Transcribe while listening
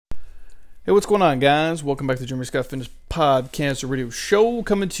Hey, what's going on, guys? Welcome back to the Jeremy Scott Fitness Podcast Radio Show,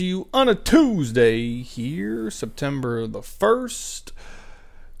 coming to you on a Tuesday here, September the 1st,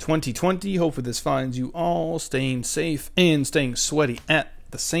 2020. Hopefully this finds you all staying safe and staying sweaty at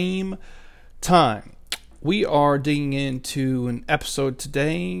the same time. We are digging into an episode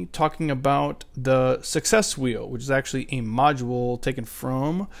today talking about the Success Wheel, which is actually a module taken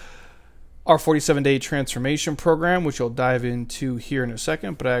from our 47-day transformation program, which I'll dive into here in a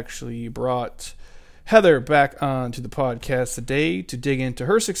second, but I actually brought Heather back onto the podcast today to dig into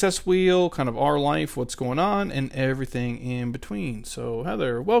her success wheel, kind of our life, what's going on, and everything in between. So,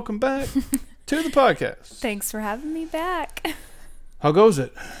 Heather, welcome back to the podcast. Thanks for having me back. How goes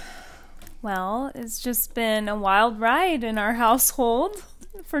it? Well, it's just been a wild ride in our household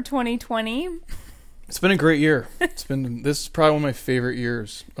for 2020. It's been a great year. This is probably one of my favorite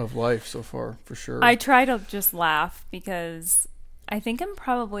years of life so far, for sure. I try to just laugh because I think I'm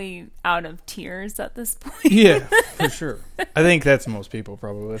probably out of tears at this point. Yeah, for sure. I think that's most people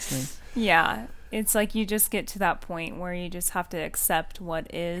probably listening. Yeah, it's like you just get to that point where you just have to accept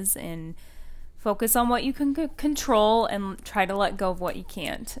what is and focus on what you can control and try to let go of what you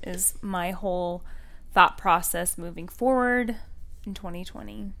can't, is my whole thought process moving forward in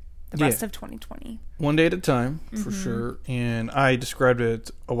 2020. The rest of 2020. One day at a time, for sure. And I described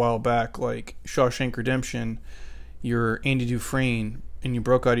it a while back like Shawshank Redemption. You're Andy Dufresne, and you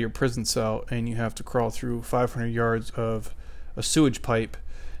broke out of your prison cell, and you have to crawl through 500 yards of a sewage pipe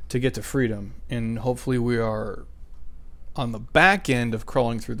to get to freedom. And hopefully we are on the back end of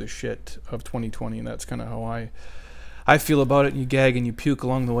crawling through the shit of 2020, and that's kind of how I feel about it. And you gag and you puke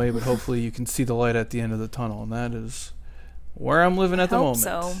along the way, but hopefully you can see the light at the end of the tunnel, and that is where I'm living at the moment.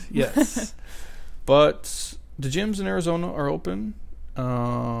 So. Yes. But the gyms in Arizona are open.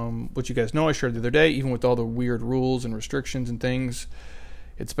 Which you guys know I shared the other day, even with all the weird rules and restrictions and things.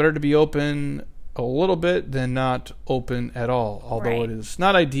 It's better to be open a little bit than not open at all. Although It is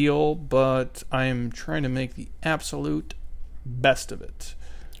not ideal, but I am trying to make the absolute best of it.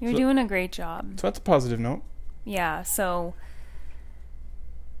 You're doing a great job. So that's a positive note. Yeah, so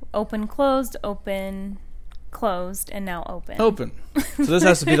open, closed, and now open. So this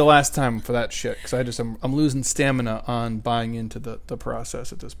has to be the last time for that shit, because I'm losing stamina on buying into the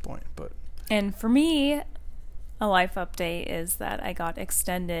process at this point. And for me, a life update is that I got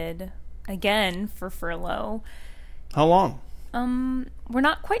extended again for furlough. How long? We're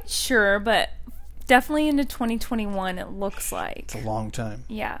not quite sure, but definitely into 2021 it looks like. It's a long time.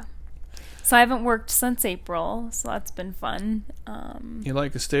 Yeah. So I haven't worked since April, so that's been fun. You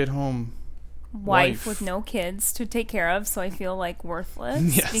like a stay-at-home wife with no kids to take care of, so I feel like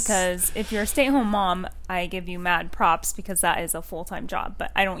worthless. Yes. Because if you're a stay-at-home mom, I give you mad props because that is a full-time job.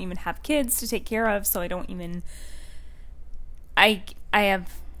 But I don't even have kids to take care of, so I don't even. I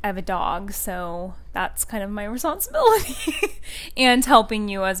have a dog, so that's kind of my responsibility, and helping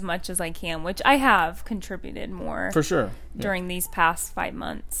you as much as I can, which I have contributed more for sure during these past 5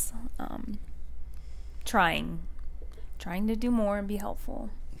 months. Trying to do more and be helpful.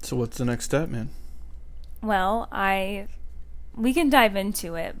 So what's the next step, man? Well, we can dive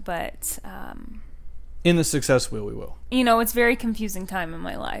into it, but in the success wheel we will. It's a very confusing time in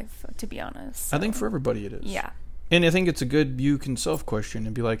my life, to be honest. So. I think for everybody it is. Yeah. And I think it's a good you can self-question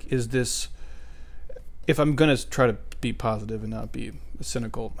and be like, is this, if I'm going to try to be positive and not be a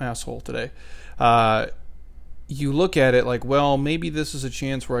cynical asshole today, you look at it like, well, maybe this is a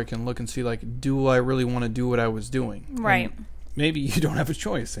chance where I can look and see, like, do I really want to do what I was doing? Right. And maybe you don't have a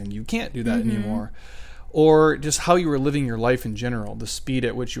choice and you can't do that anymore. Or just how you were living your life in general, the speed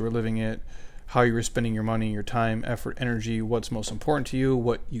at which you were living it, how you were spending your money, your time, effort, energy, what's most important to you,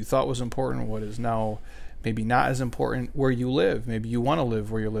 what you thought was important, what is now maybe not as important, where you live. Maybe you want to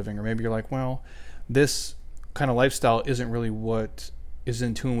live where you're living, or maybe you're like, well, this kind of lifestyle isn't really what is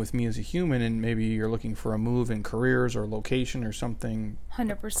in tune with me as a human, and maybe you're looking for a move in careers or location or something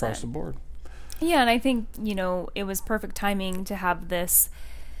 100% across the board. Yeah, and I think, it was perfect timing to have this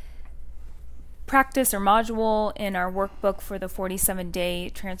practice or module in our workbook for the 47-day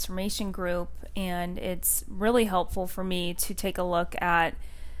transformation group, and it's really helpful for me to take a look at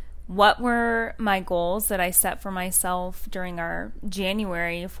what were my goals that I set for myself during our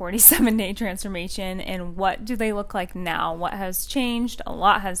January 47-day transformation, and what do they look like now? What has changed? A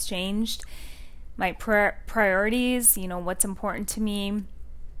lot has changed. My priorities, what's important to me,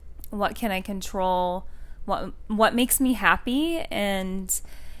 what can I control, what makes me happy, and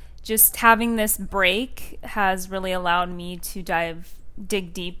just having this break has really allowed me to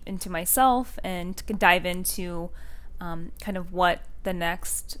dig deep into myself and to dive into kind of what the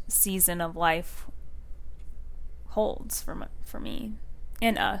next season of life holds for me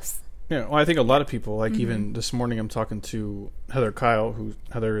and us. Yeah, well, I think a lot of people, like even this morning I'm talking to Heather Kyle,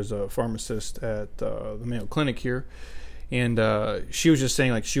 Heather is a pharmacist at the Mayo Clinic here, and she was just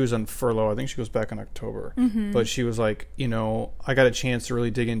saying, like, she was on furlough. I think she goes back in October. But she was like, I got a chance to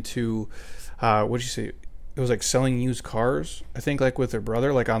really dig into, what did you say? It was like selling used cars, I think, like with her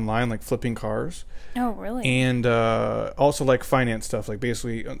brother, like online, like flipping cars. Oh, really? And also like finance stuff, like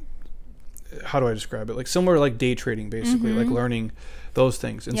basically, how do I describe it? Like similar to like day trading, basically, like learning those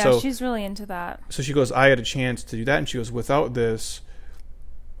things. And so she's really into that. So she goes, I had a chance to do that. And she goes, without this,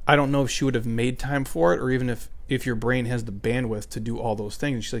 I don't know if she would have made time for it, or even if your brain has the bandwidth to do all those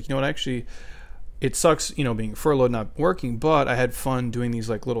things. And she's like, you know what, actually, it sucks, being furloughed, not working, but I had fun doing these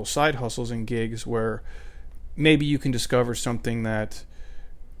like little side hustles and gigs where maybe you can discover something that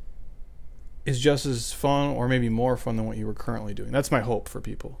is just as fun or maybe more fun than what you were currently doing. That's my hope for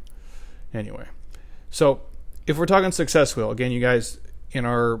people. Anyway, so if we're talking Success Wheel, again, you guys, in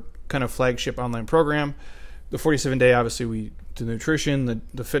our kind of flagship online program, the 47-day, obviously, we do the nutrition,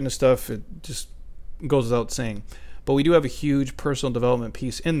 the fitness stuff, it just goes without saying. But we do have a huge personal development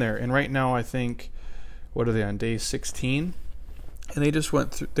piece in there. And right now, I think, what are they on, day 16? And they just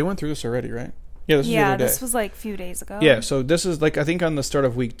went through this already, right? Yeah, this was the other day. This was like a few days ago. Yeah, so this is like, I think on the start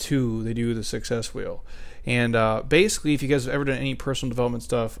of week 2, they do the Success Wheel. And basically, if you guys have ever done any personal development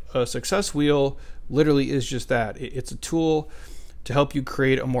stuff, a Success Wheel literally is just that. It's a tool to help you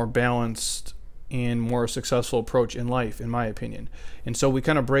create a more balanced and more successful approach in life, in my opinion. And so we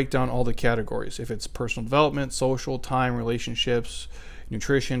kind of break down all the categories. If it's personal development, social, time, relationships,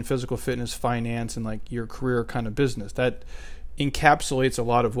 nutrition, physical fitness, finance, and like your career kind of business. That encapsulates a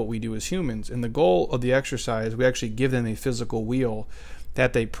lot of what we do as humans. And the goal of the exercise, we actually give them a physical wheel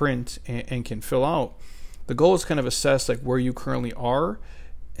that they print and can fill out. The goal is kind of assess like where you currently are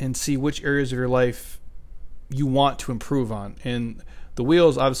and see which areas of your life you want to improve on. And the wheel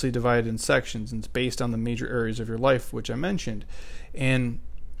is obviously divided in sections, and it's based on the major areas of your life, which I mentioned. And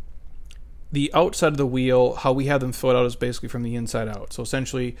the outside of the wheel, how we have them filled out is basically from the inside out. So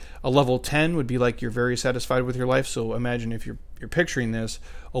essentially, a level 10 would be like you're very satisfied with your life. So imagine if you're picturing this,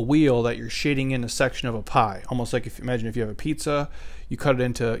 a wheel that you're shading in a section of a pie. Almost like imagine if you have a pizza, you cut it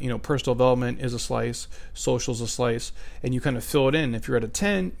into, personal development is a slice, social is a slice, and you kind of fill it in. If you're at a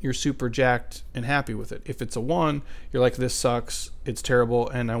 10, you're super jacked and happy with it. If it's a 1, you're like, this sucks, it's terrible,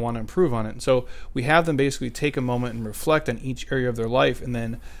 and I want to improve on it. And so we have them basically take a moment and reflect on each area of their life and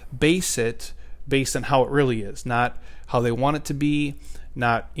then base it based on how it really is, not how they want it to be,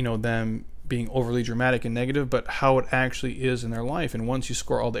 not, them being overly dramatic and negative, but how it actually is in their life. And once you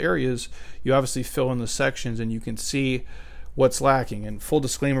score all the areas, you obviously fill in the sections and you can see what's lacking. And full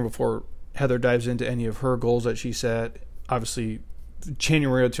disclaimer before Heather dives into any of her goals that she set, obviously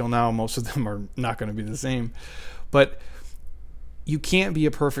January till now, most of them are not going to be the same. But you can't be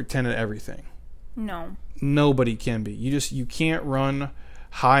a perfect 10 at everything. No. Nobody can be. You can't run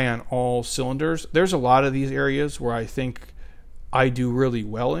high on all cylinders. There's a lot of these areas where I think I do really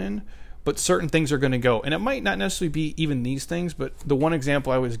well in, but certain things are going to go. And it might not necessarily be even these things, but the one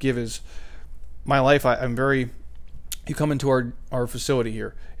example I always give is my life. You come into our facility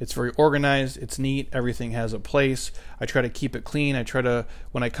here. It's very organized. It's neat. Everything has a place. I try to keep it clean. I try to,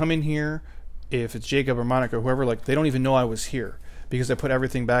 when I come in here, if it's Jacob or Monica or whoever, like they don't even know I was here because I put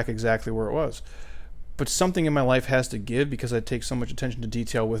everything back exactly where it was. But something in my life has to give because I take so much attention to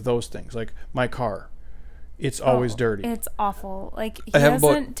detail with those things. Like my car. It's always dirty. It's awful. Like, he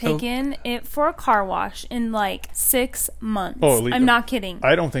hasn't taken it for a car wash in like 6 months. I'm not kidding.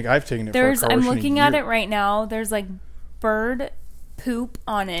 I don't think I've taken it for a car wash. I'm looking at it right now. There's like bird poop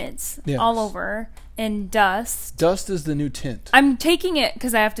on it all over and dust. Dust is the new tint. I'm taking it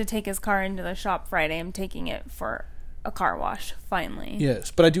because I have to take his car into the shop Friday. I'm taking it for a car wash finally. Yes,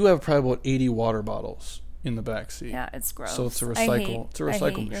 but I do have probably about 80 water bottles in the back seat. Yeah, it's gross. So it's a recycle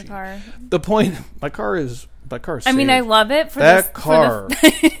machine. Your car. The point, my car is I mean, I love it for that car.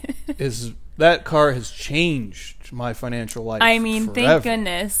 That car has changed my financial life. I mean, forever. Thank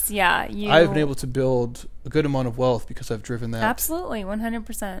goodness. Yeah, I've been able to build a good amount of wealth because I've driven that. Absolutely,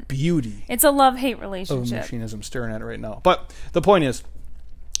 100%. Beauty. It's a love-hate relationship. Of a machine as I'm staring at it right now. But the point is,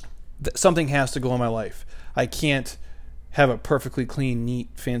 something has to go in my life. I can't have a perfectly clean, neat,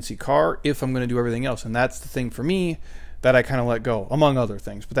 fancy car if I'm going to do everything else. And that's the thing for me that I kind of let go, among other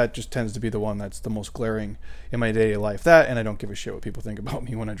things. But that just tends to be the one that's the most glaring in my daily life. That, and I don't give a shit what people think about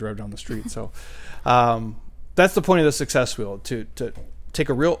me when I drive down the street. So that's the point of the Success Wheel, to take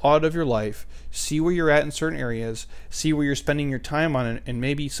a real audit of your life, see where you're at in certain areas, see where you're spending your time on, and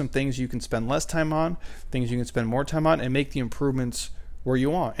maybe some things you can spend less time on, things you can spend more time on, and make the improvements where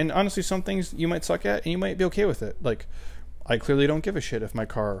you want. And honestly, some things you might suck at, and you might be okay with it. Like, I clearly don't give a shit if my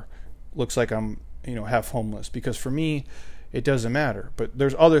car looks like I'm, half homeless. Because for me, it doesn't matter. But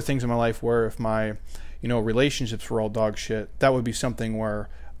there's other things in my life where if my, relationships were all dog shit, that would be something where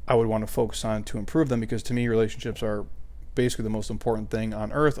I would want to focus on to improve them, because to me, relationships are basically the most important thing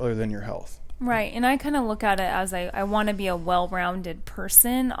on earth other than your health. Right. And I kind of look at it as I want to be a well-rounded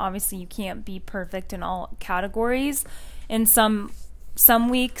person. Obviously, you can't be perfect in all categories. In some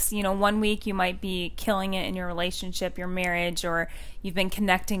weeks, 1 week you might be killing it in your relationship, your marriage, or you've been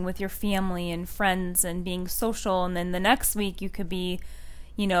connecting with your family and friends and being social. And then the next week you could be,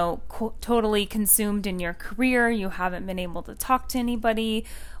 totally consumed in your career. You haven't been able to talk to anybody,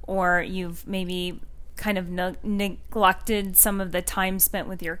 or you've maybe kind of neglected some of the time spent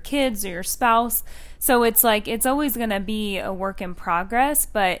with your kids or your spouse. So it's like, it's always going to be a work in progress,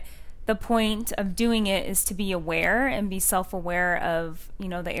 but the point of doing it is to be aware and be self-aware of,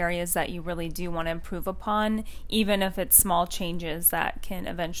 the areas that you really do want to improve upon, even if it's small changes that can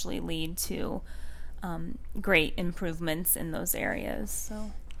eventually lead to great improvements in those areas.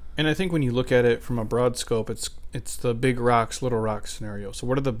 So. And I think when you look at it from a broad scope, it's the big rocks, little rocks scenario. So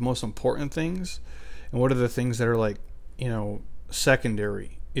what are the most important things? And what are the things that are like,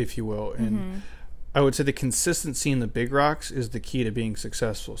 secondary, if you will? And I would say the consistency in the big rocks is the key to being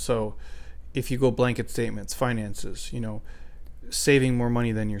successful. So if you go blanket statements, finances, saving more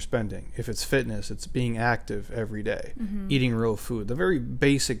money than you're spending. If it's fitness, it's being active every day, eating real food, the very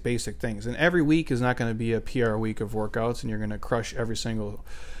basic things. And every week is not going to be a PR week of workouts and you're going to crush every single,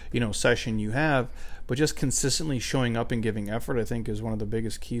 session you have. But just consistently showing up and giving effort, I think, is one of the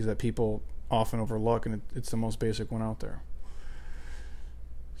biggest keys that people often overlook, and it's the most basic one out there.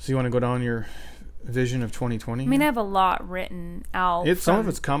 So you want to go down your vision of 2020? I mean, I have a lot written out. Some of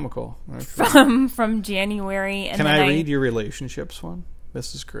it's comical. From January. And Can I read your relationships one?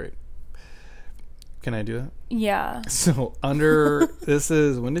 This is great. Can I do that? Yeah. So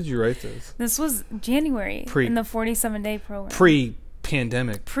when did you write this? This was January in the 47-day program.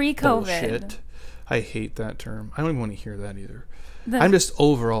 Pre-pandemic. Pre-COVID. Bullshit. I hate that term. I don't even want to hear that either. I'm just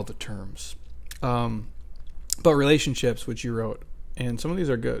over all the terms. But relationships, which you wrote, and some of these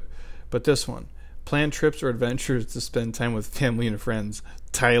are good, but this one, plan trips or adventures to spend time with family and friends.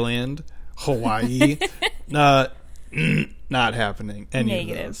 Thailand, Hawaii, not happening.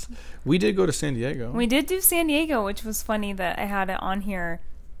 Negative. We did go to San Diego. We did do San Diego, which was funny that I had it on here.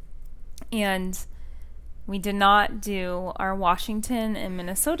 And we did not do our Washington and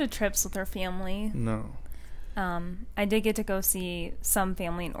Minnesota trips with our family. No. I did get to go see some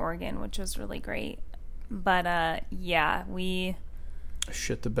family in Oregon, which was really great. But, we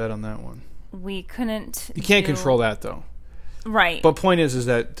shit the bed on that one. We couldn't. You can't control that, though. Right. But point is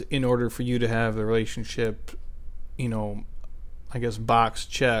that in order for you to have the relationship, I guess box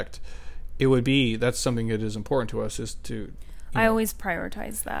checked, that's something that is important to us, is to. I always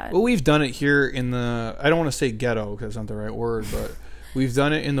prioritize that. Well, we've done it here in the, I don't want to say ghetto because that's not the right word, but we've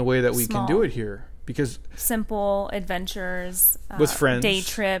done it in the way that we can do it here. Because simple adventures with friends, day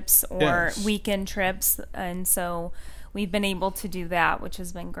trips or weekend trips, and so we've been able to do that, which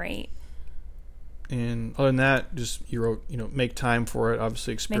has been great. And other than that, just you wrote, make time for it.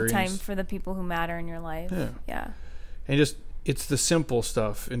 Obviously, experience. Make time for the people who matter in your life. Yeah. And just it's the simple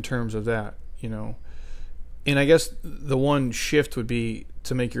stuff in terms of that, And I guess the one shift would be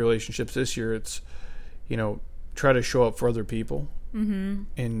to make your relationships this year. It's, try to show up for other people,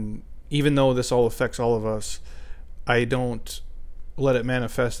 and even though this all affects all of us, I don't let it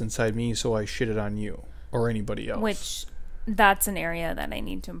manifest inside me, so I shit it on you or anybody else. Which, that's an area that I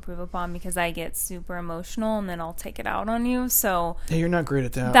need to improve upon, because I get super emotional and then I'll take it out on you. So yeah, you're not great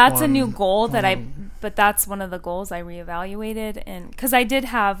at that. That's a new goal but that's one of the goals I reevaluated, and because I did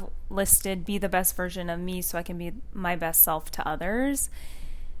have listed be the best version of me so I can be my best self to others.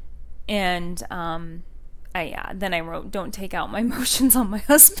 And then I wrote, don't take out my emotions on my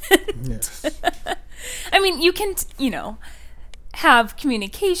husband. Yes. I mean, you can, have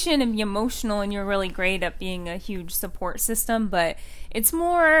communication and be emotional, and you're really great at being a huge support system, but it's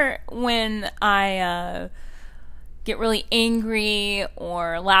more when I get really angry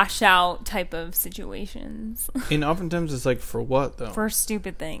or lash out type of situations. And oftentimes it's like, for what, though? For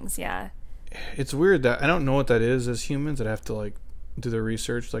stupid things, yeah. It's weird that I don't know what that is as humans. I'd have to, do the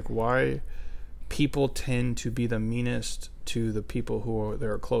research, why people tend to be the meanest to the people who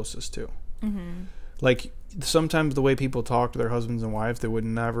they're closest to. Sometimes the way people talk to their husbands and wives, they would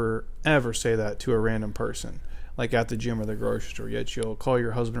never ever say that to a random person, like at the gym or the grocery store. Yet you'll call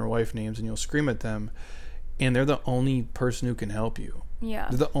your husband or wife names and you'll scream at them, and they're the only person who can help you. Yeah.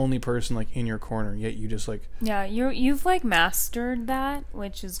 They're the only person like in your corner, yet you just like... Yeah, you've like mastered that,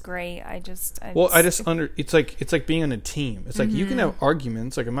 which is great. It's like being on a team. It's like you can have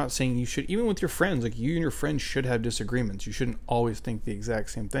arguments. Like, I'm not saying you should, even with your friends, like you and your friends should have disagreements. You shouldn't always think the exact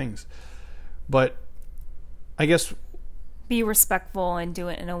same things. But I guess... be respectful and do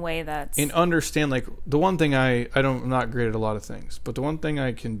it in a way that's... and understand, like, the one thing I'm not great at a lot of things, but the one thing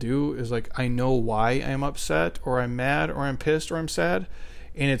I can do is, like, I know why I'm upset, or I'm mad, or I'm pissed, or I'm sad,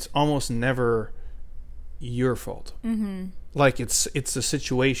 and it's almost never your fault. Mm-hmm. Like, it's a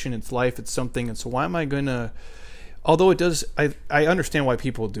situation, it's life, it's something, and so why am I gonna... although it does... I understand why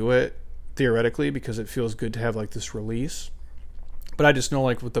people do it, theoretically, because it feels good to have, like, this release, but I just know,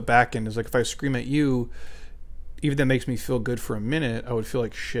 like, with the back end, is, like, if I scream at you... even that makes me feel good for a minute, I would feel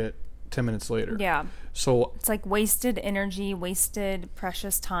like shit 10 minutes later. Yeah. So it's like wasted energy, wasted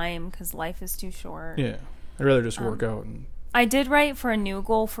precious time, because life is too short. Yeah. I'd rather just work out. And I did write for a new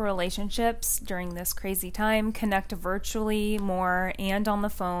goal for relationships during this crazy time: connect virtually more and on the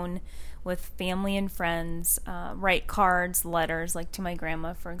phone with family and friends. Write cards, letters, like to my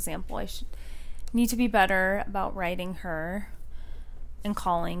grandma, for example. I need to be better about writing her and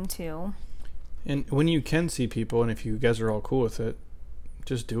calling too. And when you can see people, and if you guys are all cool with it,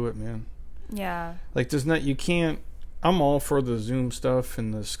 just do it, man. Yeah. Like, you can't... I'm all for the Zoom stuff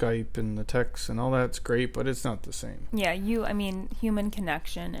and the Skype and the text and all that's great, but it's not the same. Yeah, human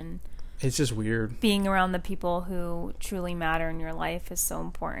connection and... it's just weird. Being around the people who truly matter in your life is so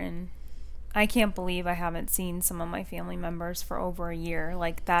important. I can't believe I haven't seen some of my family members for over a year.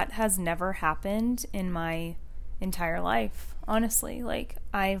 Like, that has never happened in my entire life, honestly. Like,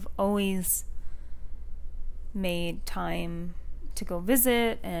 I've always... made time to go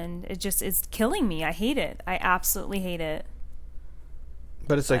visit, and it just is killing me. I hate it. I absolutely hate it.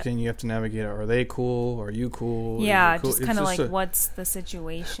 But it's like, then you have to navigate, are they cool? Are you cool? Yeah, cool? just kind of like, what's the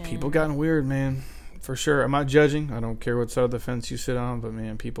situation? People gotten weird, man. For sure. I'm not judging. I don't care what side of the fence you sit on, but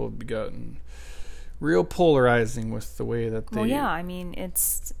man, people have gotten real polarizing with the way that they... well, yeah, I mean,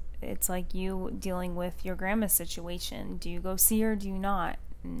 it's like you dealing with your grandma's situation. Do you go see her? Do you not?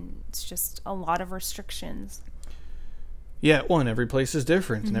 And it's just a lot of restrictions. Yeah, well, and every place is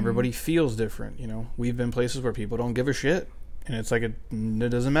different, and everybody feels different, you know. We've been places where people don't give a shit, and it's like, it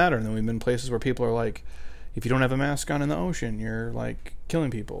doesn't matter. And then we've been places where people are like, if you don't have a mask on in the ocean, you're, like, killing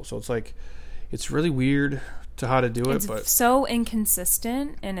people. So it's like, it's really weird to how to do it, but... it's so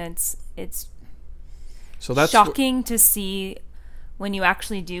inconsistent, and it's so that's shocking to see when you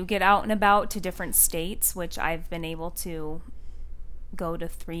actually do get out and about to different states, which I've been able to... go to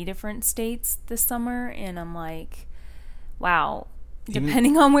 3 different states this summer, and I'm like, wow,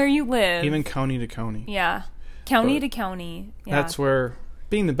 depending on where you live, even county to county, county to county, that's where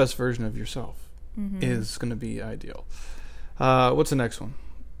being the best version of yourself is going to be ideal. What's the next one?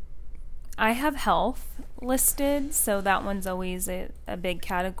 I have health listed, so that one's always a big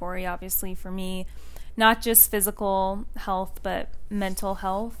category, obviously, for me. Not just physical health, but mental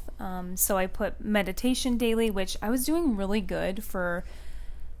health. So I put meditation daily, which I was doing really good for,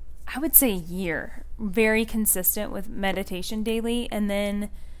 I would say, a year. Very consistent with meditation daily. And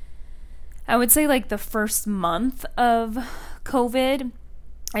then I would say like the first month of COVID,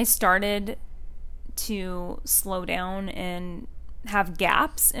 I started to slow down and have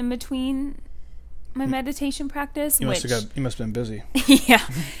gaps in between my meditation practice. You must have been busy. Yeah,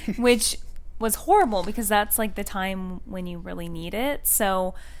 which was horrible because that's like the time when you really need it.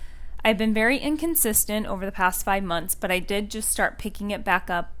 So I've been very inconsistent over the past 5 months, but I did just start picking it back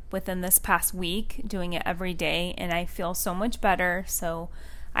up within this past week, doing it every day, and I feel so much better. So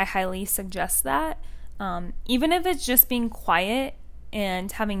I highly suggest that. Even if it's just being quiet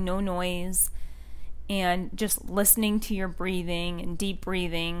and having no noise and just listening to your breathing and deep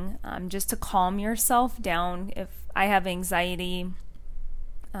breathing, just to calm yourself down. If I have anxiety,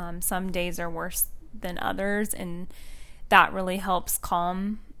 some days are worse than others, and that really helps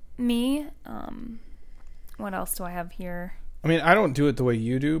calm me. What else do I have here? I mean, I don't do it the way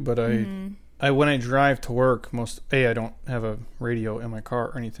you do, but I when I drive to work, I don't have a radio in my car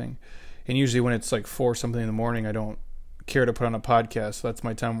or anything. And usually when it's like 4 something in the morning, I don't care to put on a podcast. So that's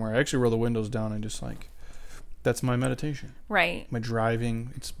my time where I actually roll the windows down and just like, that's my meditation. Right. My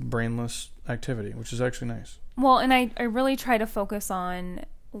driving, it's brainless activity, which is actually nice. Well, and I really try to focus on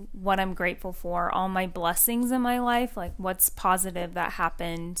what I'm grateful for, all my blessings in my life, like what's positive that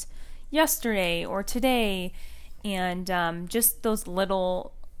happened yesterday or today, and just those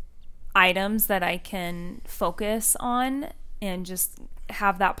little items that I can focus on and just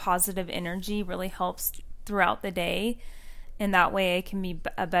have that positive energy really helps throughout the day. And that way I can be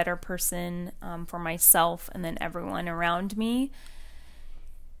a better person for myself and then everyone around me.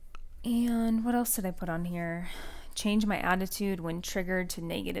 And what else did I put on here? Change my attitude when triggered to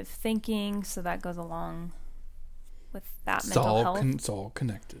negative thinking. So that goes along with that mental health. It's all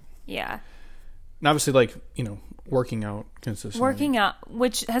connected. Yeah. And obviously, like, working out consistently. Working out,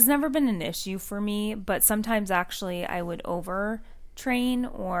 which has never been an issue for me, but sometimes actually I would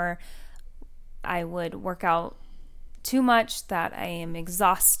overtrain, or I would work out too much that I am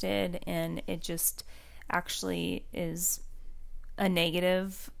exhausted, and it just actually is a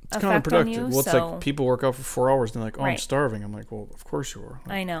negative effect on you. Well, it's like people work out for 4 hours and they're like, oh, right. I'm starving. I'm like, well, of course you are.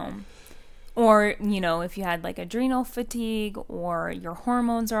 Like, I know. Or, if you had like adrenal fatigue, or your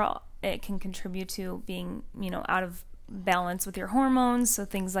hormones it can contribute to being, out of balance with your hormones. So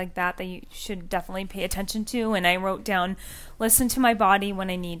things like that you should definitely pay attention to. And I wrote down, listen to my body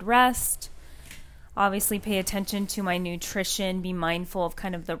when I need rest. Obviously pay attention to my nutrition, be mindful of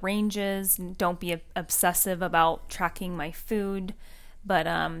kind of the ranges, and don't be obsessive about tracking my food, but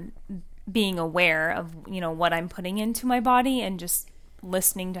being aware of, what I'm putting into my body and just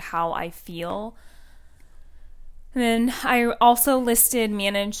listening to how I feel. And then I also listed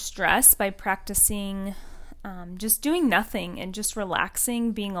manage stress by practicing just doing nothing and just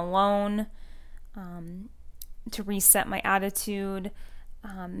relaxing, being alone, to reset my attitude.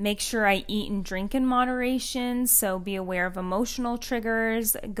 Make sure I eat and drink in moderation, so be aware of emotional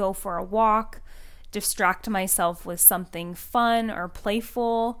triggers, go for a walk, distract myself with something fun or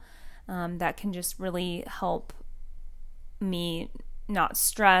playful. That can just really help me not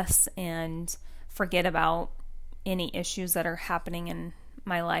stress and forget about any issues that are happening in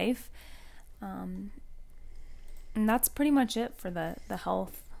my life. And that's pretty much it for the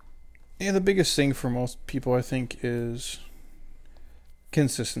health. Yeah, the biggest thing for most people, I think, is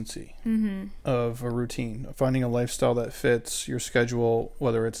consistency of a routine, finding a lifestyle that fits your schedule,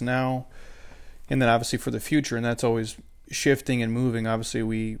 whether it's now and then obviously for the future. And that's always shifting and moving. Obviously,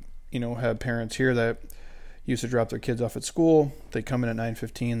 we, have parents here that used to drop their kids off at school. They come in at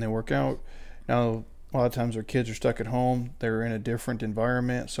 9:15, they work out. Now, a lot of times their kids are stuck at home. They're in a different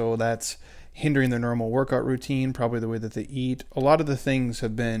environment. So that's hindering their normal workout routine, probably the way that they eat. A lot of the things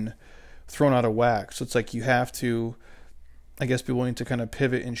have been thrown out of whack. So it's like you have to, I guess, be willing to kind of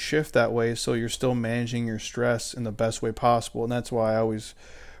pivot and shift that way so you're still managing your stress in the best way possible. And that's why I always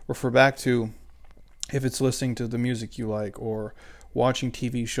refer back to, if it's listening to the music you like or watching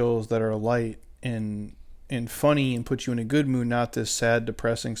TV shows that are light and funny and put you in a good mood, not this sad,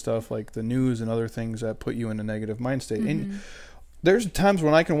 depressing stuff like the news and other things that put you in a negative mind state. And there's times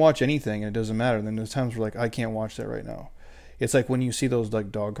when I can watch anything and it doesn't matter. Then there's times where, like, I can't watch that right now. It's like when you see those,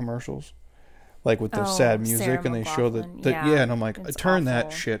 like, dog commercials, like with the sad music, Sarah and they show and I'm like, turn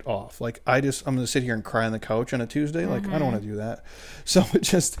that shit off. Like, I'm going to sit here and cry on the couch on a Tuesday. Like, I don't want to do that. So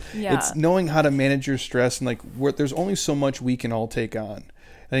it's knowing how to manage your stress, and like, there's only so much we can all take on.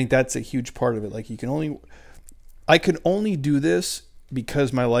 I think that's a huge part of it. Like, I could only do this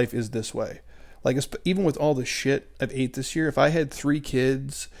because my life is this way. Like, even with all the shit I've ate this year, if I had 3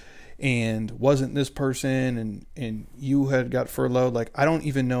 kids and wasn't this person and you had got furloughed, like, I don't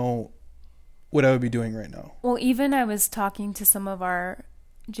even know what I would be doing right now. Well, even I was talking to some of our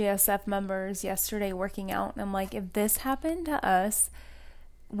JSF members yesterday working out, and I'm like, if this happened to us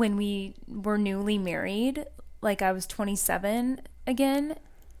when we were newly married, like I was 27 again,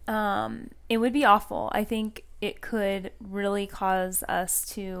 it would be awful. I think it could really cause us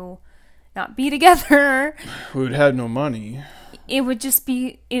to not be together. We would have no money. It would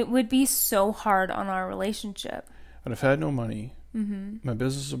be so hard on our relationship. I'd have had no money. My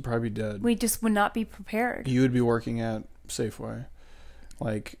business would probably be dead. We just would not be prepared. You would be working at Safeway.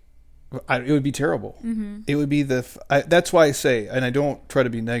 Like, it would be terrible. It would be that's why I say, and I don't try to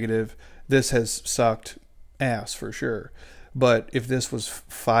be negative, this has sucked ass for sure. But if this was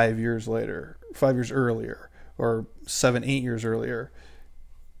 5 years earlier, or 7-8 years earlier,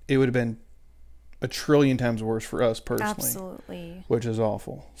 it would have been a trillion times worse for us personally. Absolutely. Which is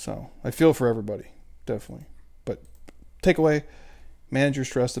awful. So I feel for everybody, definitely. But takeaway, manage your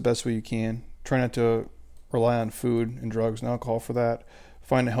stress the best way you can. Try not to rely on food and drugs and alcohol for that.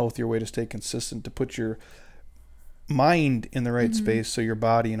 Find a healthier way to stay consistent, to put your mind in the right space so your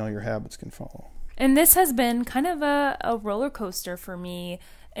body and all your habits can follow. And this has been kind of a roller coaster for me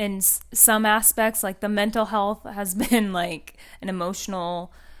in some aspects. Like, the mental health has been like an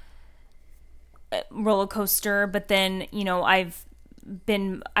emotional roller coaster. But then, I've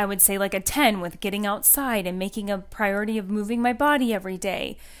been, I would say, like a 10 with getting outside and making a priority of moving my body every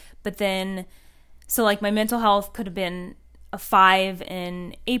day. But then, so like my mental health could have been a 5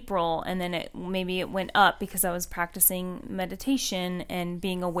 in April, and then maybe it went up because I was practicing meditation and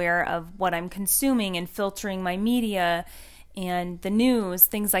being aware of what I'm consuming and filtering my media and the news,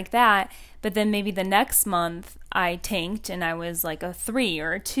 things like that. But then maybe the next month I tanked and I was like a 3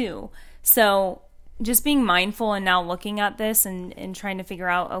 or a 2. So just being mindful and now looking at this and trying to figure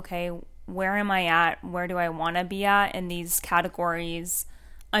out, okay, where am I at? Where do I want to be at in these categories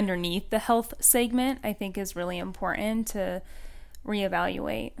underneath the health segment, I think is really important to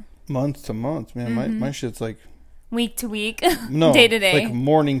reevaluate. Month to month, man. My shit's like week to week, no, day to day, like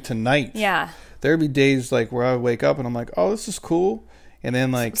morning to night. Yeah. There'd be days like where I would wake up and I'm like, oh, this is cool. And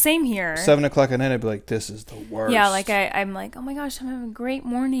then like same here, 7 o'clock at night, I'd be like, this is the worst. Yeah, like I'm like, oh my gosh, I'm having a great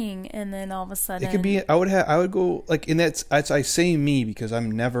morning, and then all of a sudden it could be. I would go like, and I say me because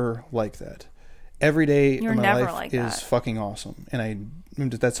I'm never like that. Every day You're in my never life like is that. fucking awesome, and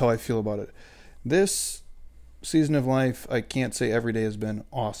that's how I feel about it. This season of life, I can't say every day has been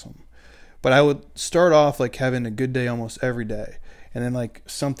awesome, but I would start off like having a good day almost every day, and then like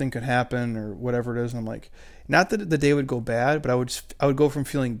something could happen or whatever it is, and I'm like, not that the day would go bad, but I would go from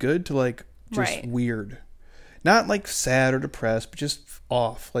feeling good to like just weird, not like sad or depressed, but just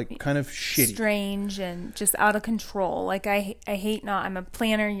off, like kind of shitty, strange, and just out of control. Like I hate not. I'm a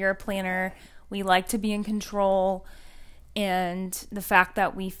planner. You're a planner. We like to be in control. And the fact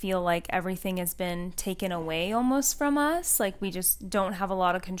that we feel like everything has been taken away almost from us, like we just don't have a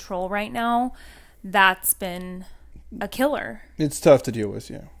lot of control right now, that's been a killer. It's tough to deal with,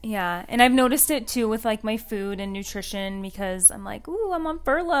 yeah. Yeah, and I've noticed it too with like my food and nutrition, because I'm like, ooh, I'm on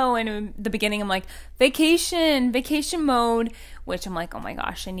furlough, and in the beginning I'm like, vacation mode, which I'm like, oh my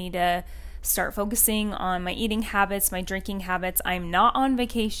gosh, I need to start focusing on my eating habits, my drinking habits. I'm not on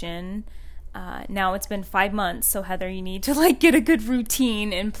vacation. Now it's been 5 months, so Heather, you need to like get a good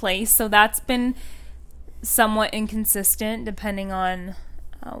routine in place. So that's been somewhat inconsistent depending on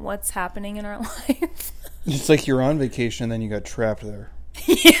what's happening in our life. It's like you're on vacation and then you got trapped there.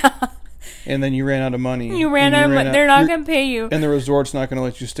 Yeah. And then you ran out of money. You ran out of money. They're not going to pay you. And the resort's not going to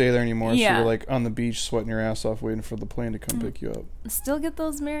let you stay there anymore. Yeah. So you're like on the beach sweating your ass off waiting for the plane to come pick you up. Still get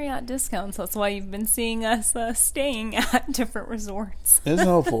those Marriott discounts. That's why you've been seeing us staying at different resorts. It's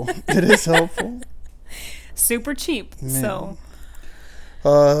helpful. It is helpful. Super cheap. Man.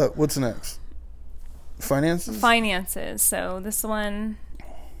 So. What's next? Finances? So this one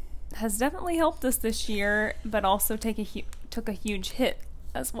has definitely helped us this year, but also took a huge hit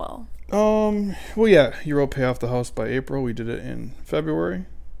as well. Well, yeah, you will pay off the house by April. We did it in February,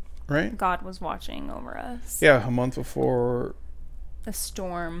 right? God was watching over us. Yeah, a month before the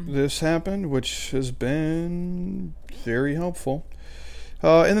storm this happened, which has been very helpful.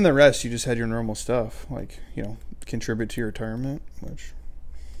 And then the rest, you just had your normal stuff, like, contribute to your retirement, which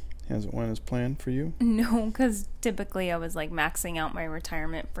hasn't went as planned for you. No, because typically I was like maxing out my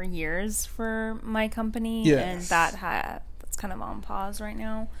retirement for years for my company, and that's kind of on pause right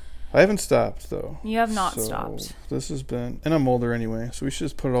now. I haven't stopped, though. You have not stopped. This has been... And I'm older anyway, so we should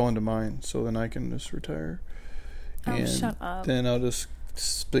just put it all into mine, so then I can just retire. Oh, shut up. Then I'll just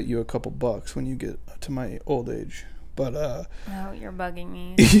split you a couple bucks when you get to my old age. But, oh, you're bugging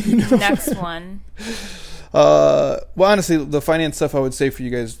me. Next one. Well, honestly, the finance stuff I would say for you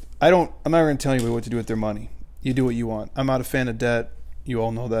guys, I'm not going to tell anybody what to do with their money. You do what you want. I'm not a fan of debt. You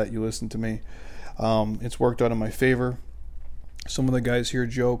all know that. You listen to me. It's worked out in my favor. Some of the guys here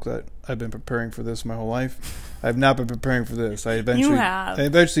joke that I've been preparing for this my whole life. I've not been preparing for this. I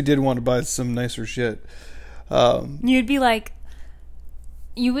eventually did want to buy some nicer shit. You'd be like,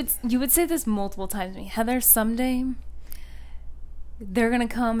 you would say this multiple times to me, Heather, someday they're going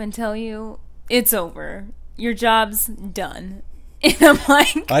to come and tell you it's over. Your job's done. And I'm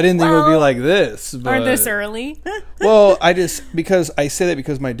like, I didn't think it would be like this. But, or this early. Well, because I say that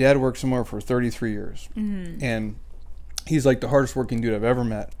because my dad worked somewhere for 33 years. Mm-hmm. And he's like the hardest working dude I've ever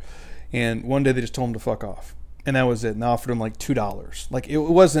met. And one day they just told him to fuck off. And that was it. And they offered him like $2. Like it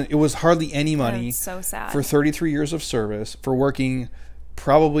was hardly any money. That's so sad. For 33 years of service, for working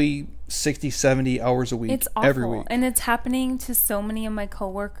probably 60, 70 hours a week. It's awful. Every week. And it's happening to so many of my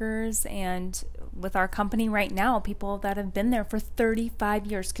coworkers and with our company right now, people that have been there for 35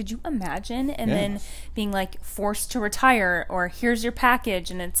 years. Could you imagine? And then being like forced to retire, or here's your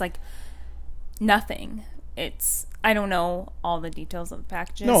package, and it's like nothing. I don't know all the details of the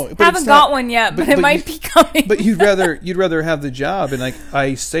packages. No, but haven't got one yet, but it might be coming. But you'd rather have the job, and like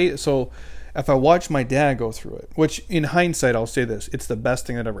I say, so if I watch my dad go through it, which in hindsight I'll say this, it's the best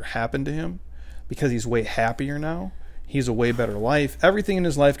thing that ever happened to him, because he's way happier now. He's a way better life. Everything in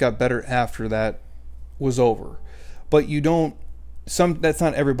his life got better after that was over. But that's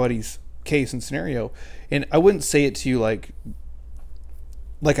not everybody's case and scenario. And I wouldn't say it to you like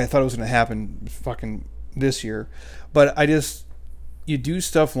I thought it was going to happen fucking this year. But you do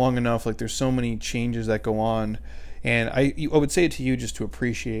stuff long enough, like there's so many changes that go on. And I would say it to you just to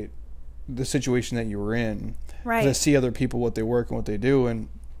appreciate the situation that you were in. Right. To see other people, what they work and what they do. And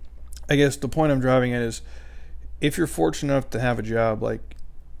I guess the point I'm driving at is, if you're fortunate enough to have a job, like,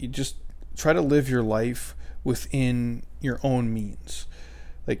 you just try to live your life within your own means.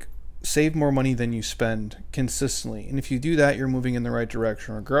 Like, save more money than you spend consistently. And if you do that, you're moving in the right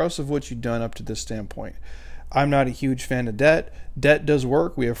direction, regardless of what you've done up to this standpoint. I'm not a huge fan of debt. Debt does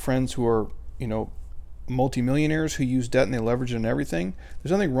work. We have friends who are, multimillionaires who use debt and they leverage it and everything.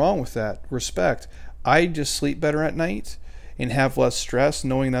 There's nothing wrong with that. Respect. I just sleep better at night and have less stress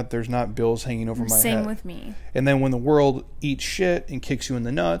knowing that there's not bills hanging over my head. Same with me. And then when the world eats shit and kicks you in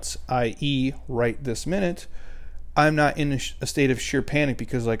the nuts, i.e. right this minute, I'm not in a state of sheer panic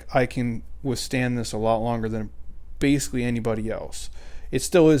because, like, I can withstand this a lot longer than basically anybody else. It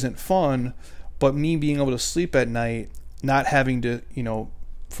still isn't fun, but me being able to sleep at night, not having to,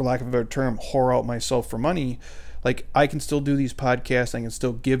 for lack of a better term, whore out myself for money, like, I can still do these podcasts. I can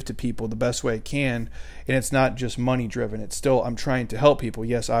still give to people the best way I can. And it's not just money driven. It's still, I'm trying to help people.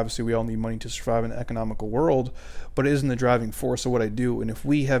 Yes, obviously we all need money to survive in an economical world, but it isn't the driving force of what I do. And if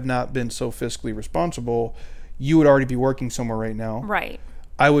we have not been so fiscally responsible, you would already be working somewhere right now. Right.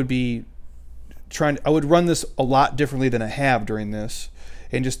 I would be I would run this a lot differently than I have during this.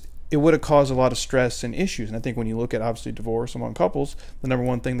 And just, it would have caused a lot of stress and issues. And I think when you look at, obviously, divorce among couples, the number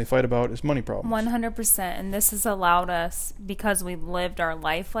one thing they fight about is money problems. 100%. And this has allowed us, because we've lived our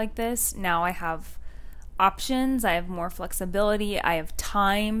life like this, now I have options. I have more flexibility. I have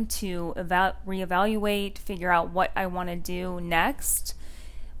time to reevaluate, figure out what I want to do next,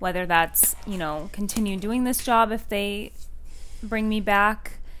 whether that's, continue doing this job if they bring me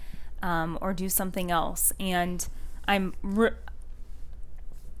back, or do something else. And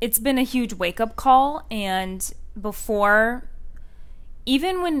it's been a huge wake-up call. And before,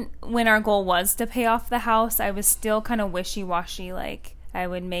 even when our goal was to pay off the house, I was still kind of wishy-washy. Like, I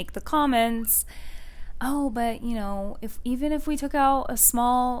would make the comments, oh, but even if we took out a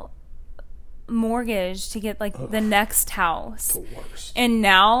small mortgage to get the next house, the worst. And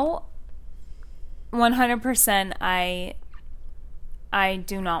now 100% I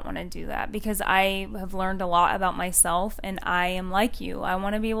do not want to do that, because I have learned a lot about myself, and I am like you. I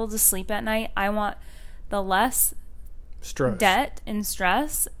want to be able to sleep at night. I want the less stress, debt and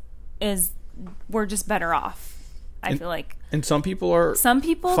stress we're just better off. I feel like. And some people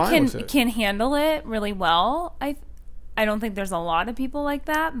can handle it really well. I don't think there's a lot of people like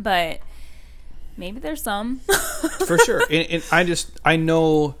that, but maybe there's some. For sure. And I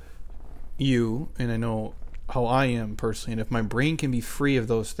know you, and I know how I am personally, and if my brain can be free of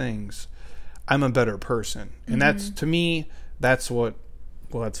those things, I'm a better person. And that's, to me, that's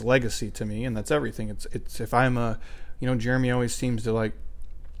legacy to me, and that's everything. It's if I'm Jeremy always seems to like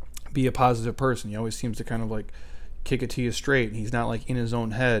be a positive person. He always seems to kind of like kick it to you straight, and he's not like in his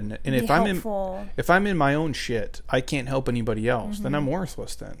own head. And if I'm in my own shit, I can't help anybody else. Then I'm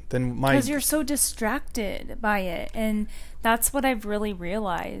worthless. Because you're so distracted by it. And that's what I've really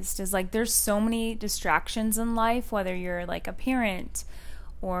realized is, like, there's so many distractions in life, whether you're like a parent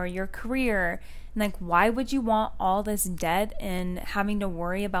or your career. And like, why would you want all this debt and having to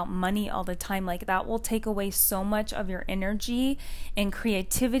worry about money all the time? Like, that will take away so much of your energy and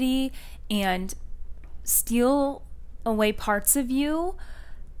creativity and steal away parts of you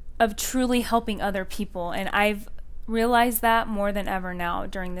of truly helping other people. And I've realized that more than ever now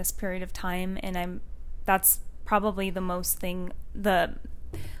during this period of time. And that's probably what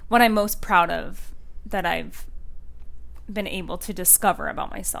I'm most proud of that I've been able to discover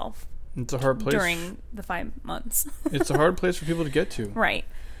about myself. It's a hard place during the 5 months. It's a hard place for people to get to. Right.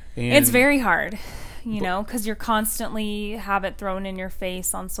 And it's very hard, because you're constantly have it thrown in your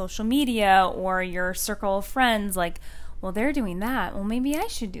face on social media or your circle of friends. Like, well, they're doing that. Well, maybe I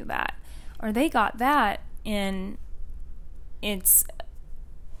should do that. Or they got that. And it's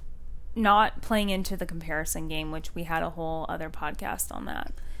not playing into the comparison game, which we had a whole other podcast on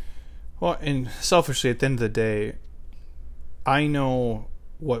that. Well, and selfishly, at the end of the day, I know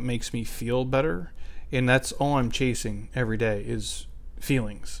what makes me feel better, and that's all I'm chasing every day is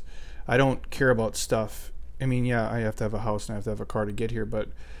feelings. I don't care about stuff. I mean, yeah, I have to have a house and I have to have a car to get here, but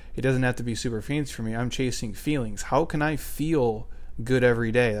it doesn't have to be super fancy for me. I'm chasing feelings. How can I feel good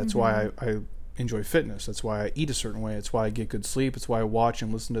every day? That's why I enjoy fitness. That's why I eat a certain way. It's why I get good sleep. It's why I watch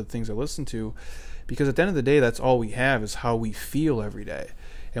and listen to the things I listen to, because at the end of the day, that's all we have is how we feel every day.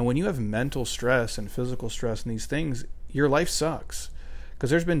 And when you have mental stress and physical stress and these things, your life sucks. Because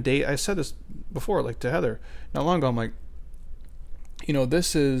there's been I said this before, like to Heather, not long ago, I'm like,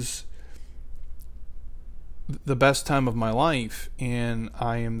 this is the best time of my life, and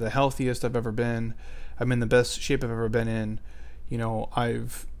I am the healthiest I've ever been. I'm in the best shape I've ever been in. I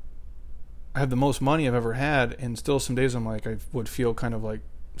have the most money I've ever had, and still some days I'm like, I would feel kind of like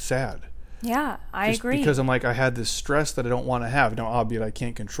sad. Yeah, I agree. Because I'm like, I had this stress that I don't want to have. Obviously I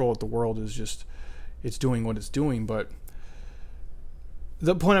can't control it. The world is just, it's doing what it's doing. But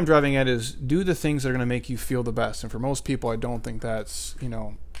the point I'm driving at is do the things that are going to make you feel the best. And for most people, I don't think that's,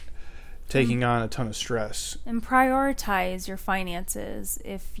 taking on a ton of stress. And prioritize your finances.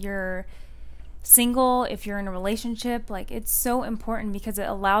 If you're single, if you're in a relationship, like it's so important because it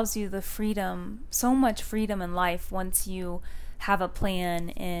allows you the freedom, so much freedom in life once you have a plan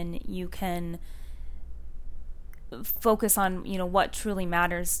and you can focus on, what truly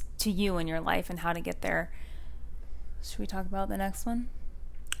matters to you in your life and how to get there. Should we talk about the next one?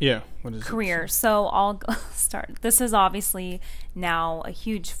 Yeah. What is Career. So I'll start. This is obviously now a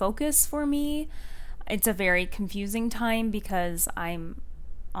huge focus for me. It's a very confusing time because I'm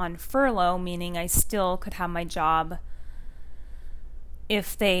on furlough, meaning I still could have my job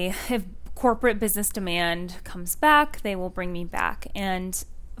if corporate business demand comes back, they will bring me back. And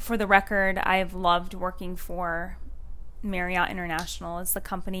for the record, I've loved working for Marriott International. It's the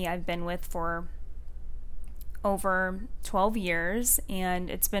company I've been with for over 12 years, and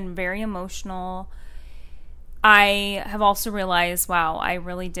it's been very emotional. I have also realized, wow, I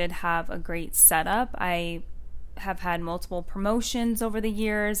really did have a great setup. I have had multiple promotions over the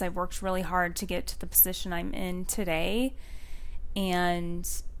years. I've worked really hard to get to the position I'm in today, and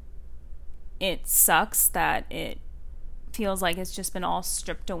it sucks that it feels like it's just been all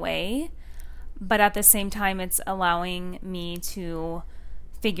stripped away. But at the same time, it's allowing me to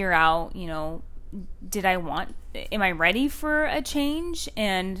figure out, am I ready for a change?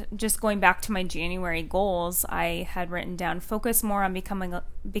 And just going back to my January goals, I had written down, focus more on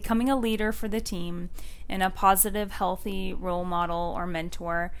becoming a leader for the team and a positive, healthy role model or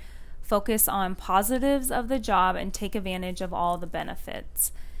mentor. Focus on positives of the job and take advantage of all the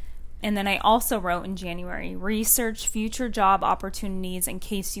benefits. And then I also wrote in January, research future job opportunities in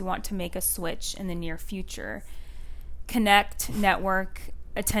case you want to make a switch in the near future. Connect, network,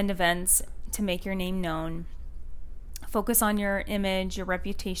 attend events to make your name known. Focus on your image, your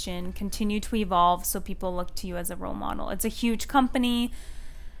reputation. Continue to evolve so people look to you as a role model. It's a huge company,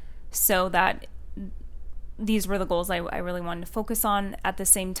 so that these were the goals I really wanted to focus on. At the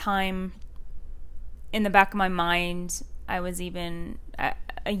same time, in the back of my mind, I was even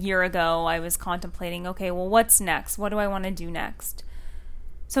a year ago, I was contemplating, okay, well, what's next? What do I want to do next?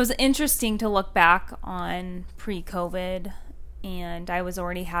 So it was interesting to look back on pre-COVID, and I was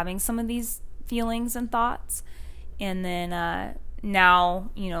already having some of these feelings and thoughts. And then now,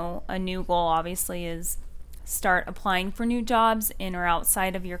 a new goal obviously is start applying for new jobs in or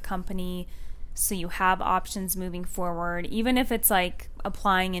outside of your company so you have options moving forward, even if it's like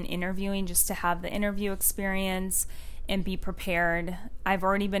applying and interviewing just to have the interview experience and be prepared. I've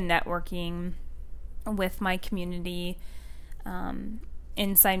already been networking with my community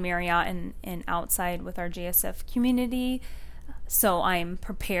inside Marriott and outside with our JSF community. So I'm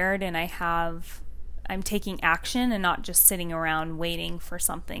prepared and I'm taking action and not just sitting around waiting for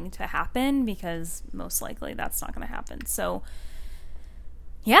something to happen, because most likely that's not going to happen. So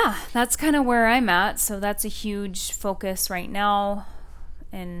yeah, that's kind of where I'm at. So that's a huge focus right now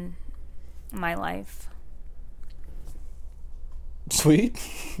in my life. Sweet.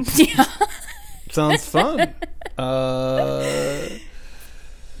 Yeah. Sounds fun.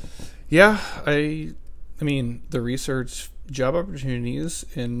 Yeah, I mean, the research job opportunities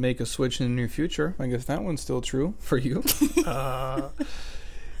and make a switch in the near future. I guess that one's still true for you. Yeah,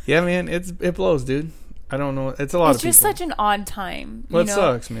 man, it blows, dude. I don't know. It's a lot of people. It's just such an odd time. Well, it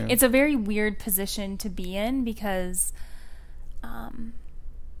sucks, man. It's a very weird position to be in because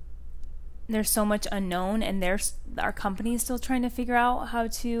there's so much unknown, and our company is still trying to figure out how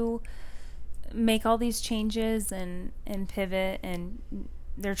to make all these changes and pivot, and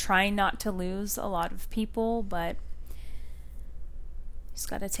they're trying not to lose a lot of people, but just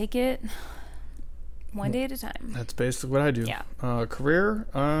got to take it one day at a time. That's basically what I do. Yeah. Career,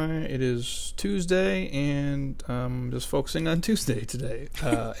 it is Tuesday, and just focusing on Tuesday today,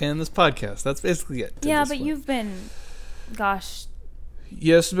 and this podcast. That's basically it. Yeah, but you've been, gosh.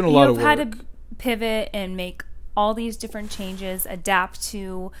 Yes, it's been a lot of work. You've had to pivot and make all these different changes, adapt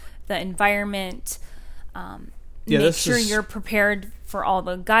to the environment, make sure you're prepared for all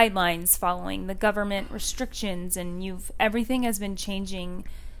the guidelines, following the government restrictions, and everything has been changing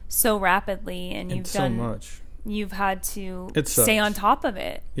so rapidly, and you've done so much. you've had to It sucks. stay on top of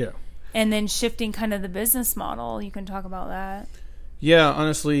it. Yeah. And then shifting kind of the business model. You can talk about that. Yeah,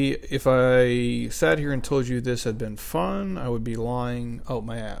 honestly, if I sat here and told you this had been fun, I would be lying out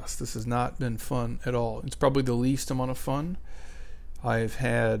my ass. This has not been fun at all. It's probably the least amount of fun I've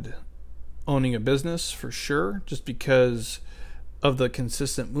had owning a business, for sure, just because of the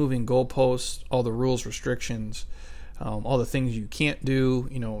consistent moving goalposts, all the rules, restrictions, all the things you can't do.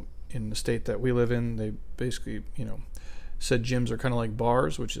 You know, in the state that we live in, they basically, said gyms are kind of like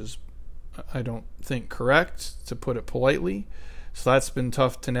bars, which is, I don't think, correct, to put it politely. So that's been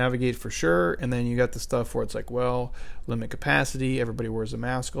tough to navigate for sure. And then you got the stuff where it's like, well, limit capacity. Everybody wears a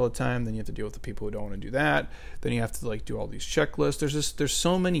mask all the time. Then you have to deal with the people who don't want to do that. Then you have to do all these checklists. There's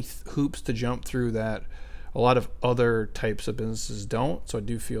so many hoops to jump through that a lot of other types of businesses don't. So I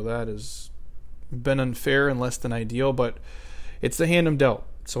do feel that has been unfair and less than ideal, but it's the hand I'm dealt.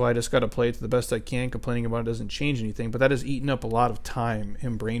 So I just got to play it to the best I can. Complaining about it doesn't change anything, but that has eaten up a lot of time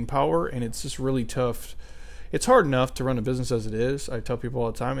and brain power, and it's just really tough. It's hard enough to run a business as it is. I tell people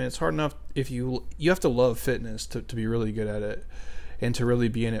all the time, and it's hard enough if you have to love fitness to be really good at it and to really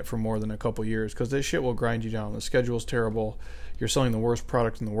be in it for more than a couple years, because this shit will grind you down. The schedule's terrible. You're selling the worst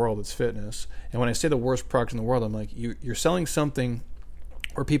product in the world. It's fitness. And when I say the worst product in the world, I'm like, you're selling something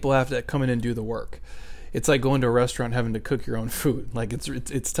where people have to come in and do the work. It's like going to a restaurant having to cook your own food. Like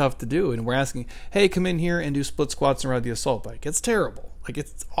it's tough to do. And we're asking, hey, come in here and do split squats and ride the assault bike. It's terrible. Like,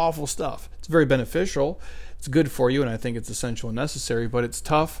 it's awful stuff. It's very beneficial. It's good for you, and I think it's essential and necessary, but it's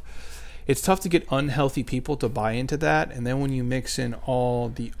tough. It's tough to get unhealthy people to buy into that, and then when you mix in all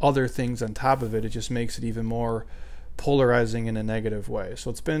the other things on top of it, it just makes it even more polarizing in a negative way. So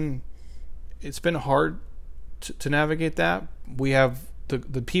it's been hard to navigate that. We have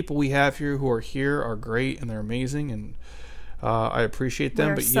the people we have here who are here are great, and they're amazing, and I appreciate them.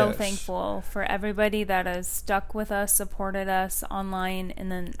 We're so thankful for everybody that has stuck with us, supported us online,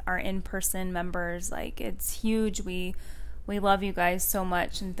 and then our in-person members. Like, it's huge. We love you guys so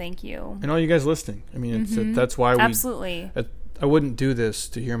much, and thank you. And all you guys listening. I mean, that's why absolutely. I wouldn't do this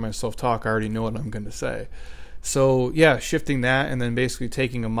to hear myself talk. I already know what I'm going to say. So, yeah, shifting that and then basically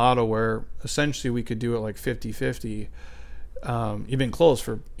taking a model where essentially we could do it like 50-50. You've been closed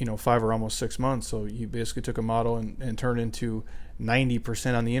for 5 or almost 6 months, so you basically took a model and turned into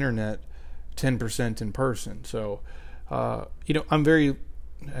 90% on the internet, 10% in person. So I'm very,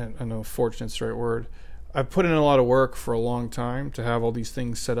 I know fortunate's the right word, I've put in a lot of work for a long time to have all these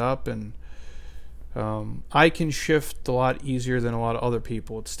things set up, and I can shift a lot easier than a lot of other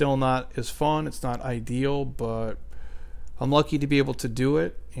people. It's still not as fun, it's not ideal, but I'm lucky to be able to do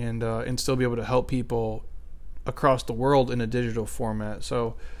it and still be able to help people across the world in a digital format.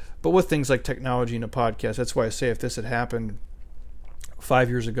 So, but with things like technology and a podcast, that's why I say if this had happened 5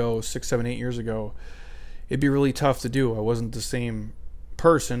 years ago, 6, 7, 8 years ago, it'd be really tough to do. I wasn't the same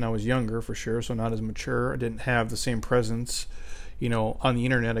person. I was younger for sure, so not as mature. I didn't have the same presence, on the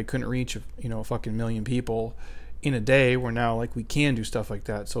internet. I couldn't reach, a fucking million people in a day, where now, like, we can do stuff like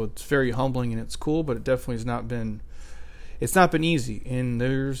that. So it's very humbling and it's cool, but it definitely has not been, it's not been easy. And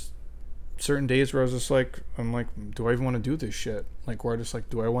there's certain days where I was just like, I'm like, do I even want to do this shit? Like, where I just like,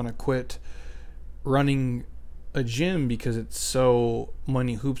 do I want to quit running a gym because it's so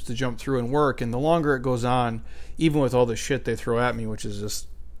many hoops to jump through and work? And the longer it goes on, even with all the shit they throw at me, which is just,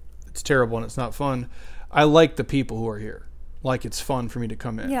 it's terrible and it's not fun, I like the people who are here. Like, it's fun for me to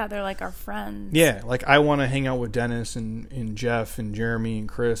come in. Yeah, they're like our friends. Yeah, like, I want to hang out with Dennis and Jeff and Jeremy and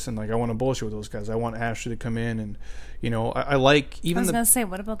Chris, and like, I want to bullshit with those guys. I want Ashley to come in, and I like even. I was gonna say,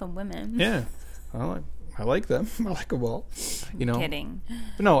 what about the women? Yeah, I like them. I like them all. Kidding.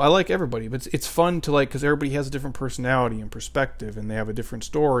 But no, I like everybody. But it's fun to like, because everybody has a different personality and perspective, and they have a different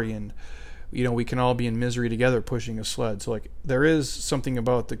story, and we can all be in misery together pushing a sled. So like, there is something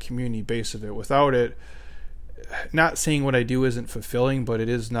about the community base of it. Without it, not saying what I do isn't fulfilling, but it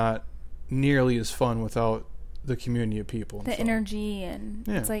is not nearly as fun without the community of people. The energy, and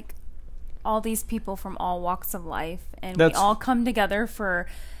it's like all these people from all walks of life, and we all come together for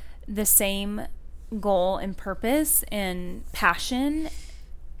the same goal and purpose and passion,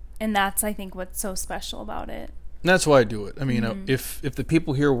 and that's, I think, what's so special about it. And that's why I do it. I mean, if the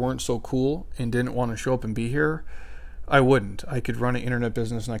people here weren't so cool and didn't want to show up and be here, I wouldn't. I could run an internet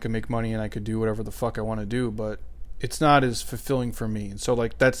business and I could make money and I could do whatever the fuck I want to do, but it's not as fulfilling for me. And so,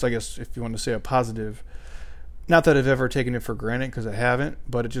 like, that's, I guess, if you want to say a positive, not that I've ever taken it for granted, because I haven't,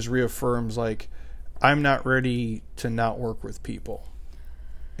 but it just reaffirms, like, I'm not ready to not work with people.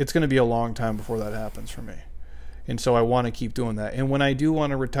 It's going to be a long time before that happens for me. And so I want to keep doing that. And when I do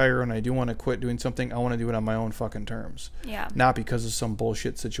want to retire and I do want to quit doing something, I want to do it on my own fucking terms. Yeah. Not because of some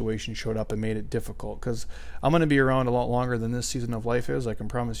bullshit situation showed up and made it difficult. Because I'm going to be around a lot longer than this season of life is. I can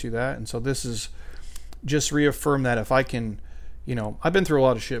promise you that. And so this is just reaffirm that if I can, I've been through a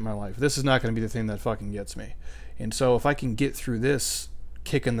lot of shit in my life. This is not going to be the thing that fucking gets me. And so if I can get through this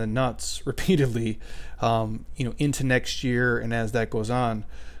kicking the nuts repeatedly, into next year and as that goes on,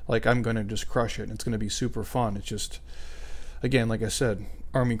 like I'm going to just crush it. It's going to be super fun. It's just, again, like I said,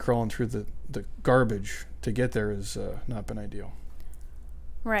 army crawling through the garbage to get there has not been ideal.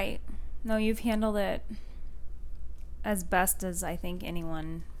 Right. No, you've handled it as best as I think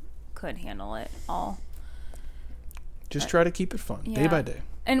anyone could handle it all. Just try to keep it fun, day by day.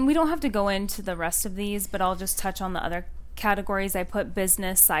 And we don't have to go into the rest of these, but I'll just touch on the other categories. I put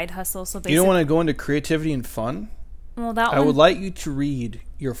business, side hustle. So basically, you don't want to go into creativity and fun? Well, that I would like you to read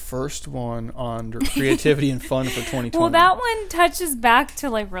your first one on creativity and fun for 2020. Well, that one touches back to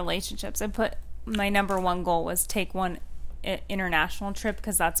like relationships. I put my number one goal was take one international trip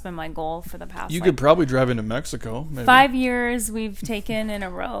because that's been my goal for the past. You could probably drive into Mexico. Maybe. 5 years we've taken in a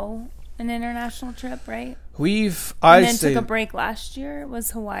row an international trip, right? And then took a break last year. It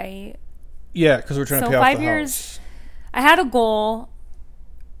was Hawaii. Yeah, because we're trying to pay off the 5 years. House. I had a goal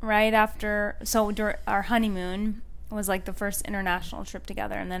right after, during our honeymoon was like the first international trip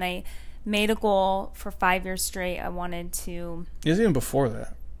together, and then I made a goal for 5 years straight. I wanted to. It was even before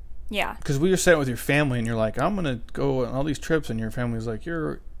that. Yeah. Because we were sitting with your family, and you're like, I'm going to go on all these trips, and your family was like,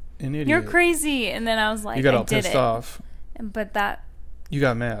 you're an idiot. You're crazy. And then I was like, you got all pissed off. But that. You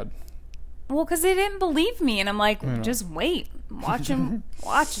got mad. Well, because they didn't believe me, and I'm like, just wait. Watch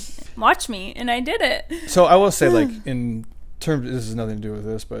me. And I did it. So I will say, like, in terms, this has nothing to do with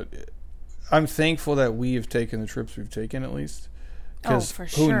this, but I'm thankful that we have taken the trips we've taken, at least. Because for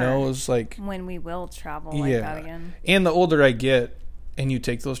sure. Who knows, like, when we will travel like that again. And the older I get and you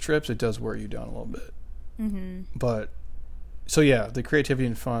take those trips, it does wear you down a little bit. Mm-hmm. But, so yeah, the creativity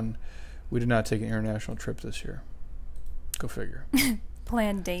and fun, we did not take an international trip this year. Go figure.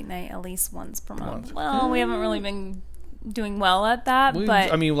 Planned date night at least once per month. Well, we haven't really been doing well at that, but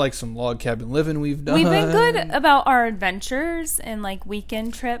like some log cabin living we've done. We've been good about our adventures and like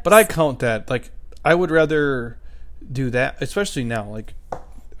weekend trips. But I count that. Like, I would rather do that, especially now. Like,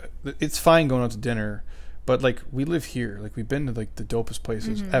 it's fine going out to dinner, but like we live here. Like, we've been to like the dopest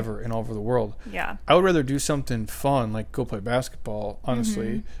places ever and all over the world. Yeah. I would rather do something fun, like go play basketball,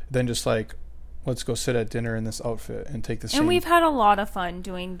 honestly, than just like, let's go sit at dinner in this outfit and take the same. And we've had a lot of fun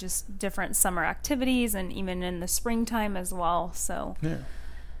doing just different summer activities and even in the springtime as well. So yeah,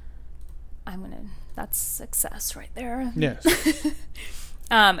 that's success right there. Yes.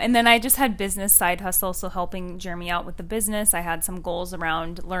 And then I just had business side hustle, so helping Jeremy out with the business. I had some goals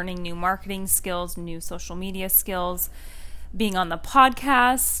around learning new marketing skills, new social media skills. Being on the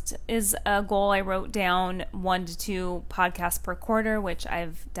podcast is a goal I wrote down, 1 to 2 podcasts per quarter, which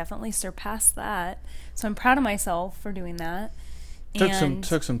I've definitely surpassed that. So I'm proud of myself for doing that.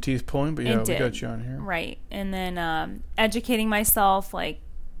 Took some teeth pulling, but yeah, we got you on here. Right. And then educating myself, like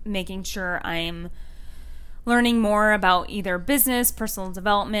making sure I'm learning more about either business, personal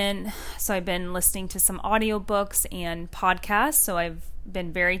development. So I've been listening to some audiobooks and podcasts. So I've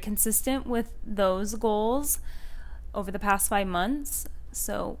been very consistent with those goals over the past 5 months.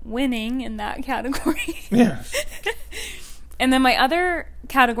 So winning in that category. Yeah. And then my other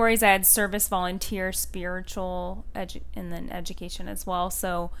categories, I had service, volunteer, spiritual, and then education as well.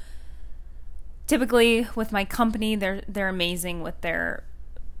 So typically with my company, they're amazing with their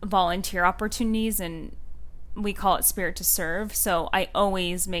volunteer opportunities, and we call it Spirit to Serve. So I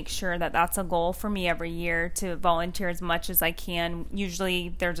always make sure that that's a goal for me every year, to volunteer as much as I can.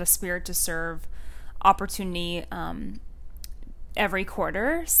 Usually there's a Spirit to Serve opportunity every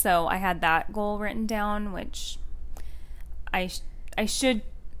quarter. So I had that goal written down, which I should,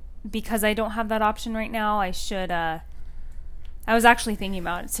 because I don't have that option right now, I should, I was actually thinking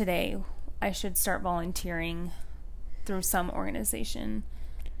about it today. I should start volunteering through some organization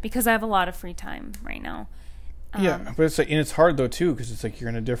because I have a lot of free time right now. Yeah, but it's like, and it's hard though too, because it's like you're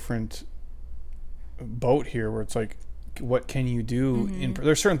in a different boat here where it's like, what can you do?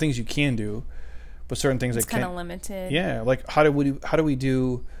 There's certain things you can do, but certain things it's that can't. Kind of limited. Yeah, like how do we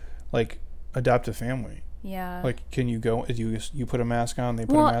do like adopt a family? Yeah. Like, can you go? You put a mask on. They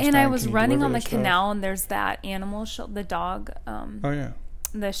put a mask on. Well, and I was running on the canal, and there's that animal, the dog. Oh yeah.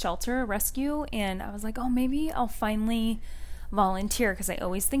 The shelter rescue, and I was like, oh, maybe I'll finally volunteer, because I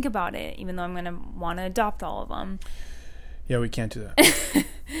always think about it, even though I'm going to want to adopt all of them. Yeah, we can't do that.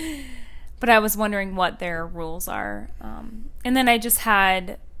 But I was wondering what their rules are. And then I just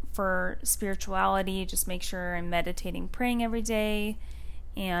had for spirituality, just make sure I'm meditating, praying every day,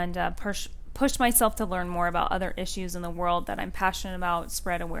 and push myself to learn more about other issues in the world that I'm passionate about,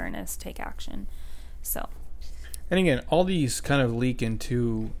 spread awareness, take action. So, and again, all these kind of leak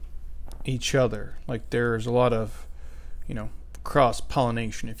into each other. Like there's a lot of,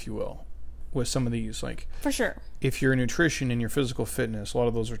 cross-pollination, if you will, with some of these. Like, for sure. If your nutrition and your physical fitness, a lot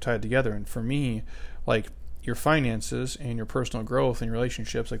of those are tied together. And for me, like your finances and your personal growth and your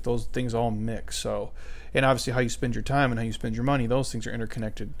relationships, like those things all mix. So, and obviously how you spend your time and how you spend your money, those things are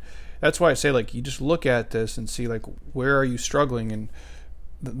interconnected. That's why I say, like, you just look at this and see, like, where are you struggling? And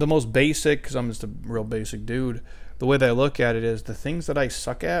the most basic, because I'm just a real basic dude, the way that I look at it is the things that I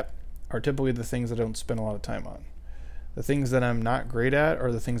suck at are typically the things that I don't spend a lot of time on. The things that I'm not great at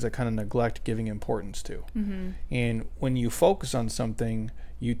are the things that kind of neglect giving importance to. Mm-hmm. And when you focus on something,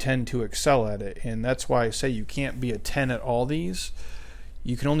 you tend to excel at it. And that's why I say you can't be a 10 at all these.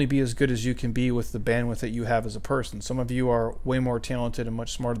 You can only be as good as you can be with the bandwidth that you have as a person. Some of you are way more talented and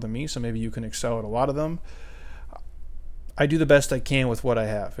much smarter than me, so maybe you can excel at a lot of them. I do the best I can with what I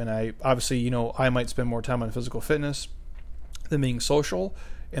have. And I obviously, I might spend more time on physical fitness than being social.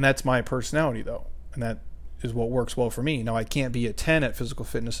 And that's my personality, though. And that is what works well for me. Now, I can't be a 10 at physical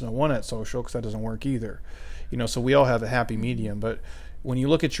fitness and a 1 at social, because that doesn't work either. So we all have a happy medium. But when you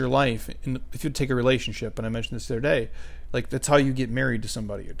look at your life, and if you take a relationship, and I mentioned this the other day, like that's how you get married to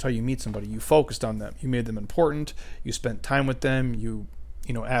somebody. It's how you meet somebody. You focused on them. You made them important. You spent time with them. You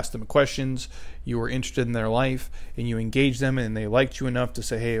asked them questions. You were interested in their life, and you engaged them, and they liked you enough to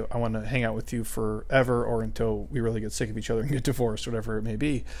say, hey, I want to hang out with you forever, or until we really get sick of each other and get divorced, whatever it may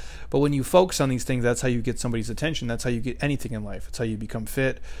be. But when you focus on these things, that's how you get somebody's attention. That's how you get anything in life. It's how you become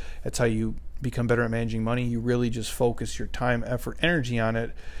fit. It's how you become better at managing money. You really just focus your time, effort, energy on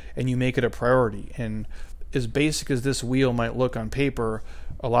it, and you make it a priority. And as basic as this wheel might look on paper,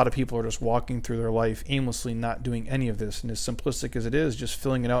 a lot of people are just walking through their life aimlessly, not doing any of this. And as simplistic as it is, just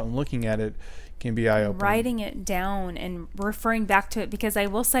filling it out and looking at it can be eye-opening. Writing it down and referring back to it, because I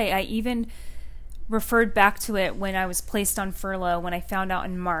will say I even referred back to it when I was placed on furlough, when I found out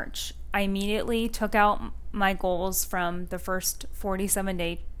in March. I immediately took out my goals from the first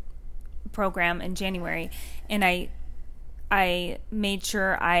 47-day program in January, and I made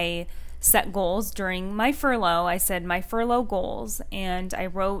sure I set goals during my furlough. I said my furlough goals, and I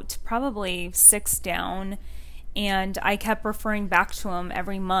wrote probably 6 down, and I kept referring back to them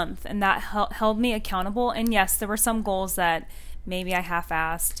every month, and that held me accountable. And yes, there were some goals that maybe I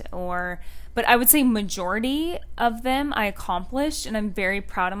half-assed, but I would say majority of them I accomplished, and I'm very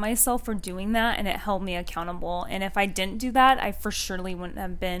proud of myself for doing that, and it held me accountable. And if I didn't do that, I for surely wouldn't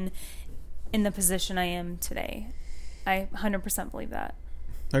have been in the position I am today. I 100% believe that.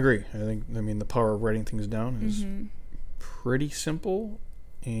 I agree. The power of writing things down is pretty simple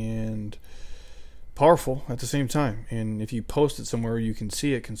and powerful at the same time. And if you post it somewhere, you can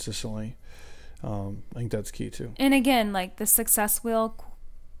see it consistently. I think that's key too. And again, like the success wheel,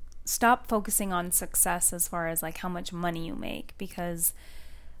 stop focusing on success as far as like how much money you make, because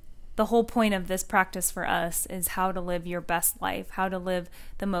the whole point of this practice for us is how to live your best life, how to live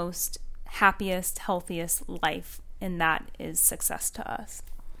the most happiest, healthiest life. And that is success to us.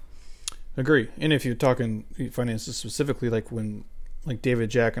 Agree. And if you're talking finances specifically, like when David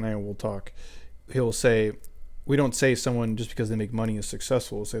Jack and I will talk, he'll say, we don't say someone just because they make money is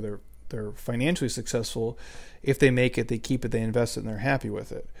successful. We'll say they're financially successful. If they make it, they keep it, they invest it, and they're happy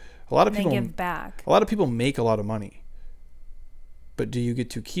with it. A lot of people give back. A lot of people make a lot of money. But do you get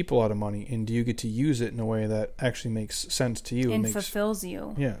to keep a lot of money, and do you get to use it in a way that actually makes sense to you and fulfills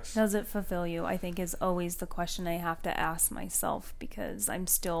you? Yes. Does it fulfill you? I think is always the question I have to ask myself, because I'm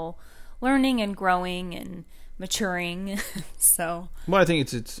still learning and growing and maturing. So. Well, I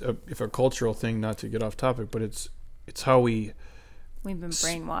think it's a cultural thing, not to get off topic, but it's how we've been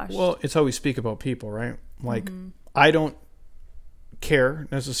brainwashed. Well, it's how we speak about people, right? Like I don't care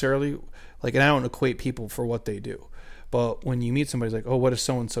necessarily, and I don't equate people for what they do. But when you meet somebody, it's like, oh, what does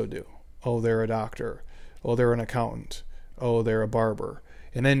so-and-so do? Oh, they're a doctor. Oh, they're an accountant. Oh, they're a barber.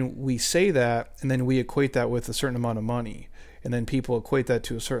 And then we say that, and then we equate that with a certain amount of money. And then people equate that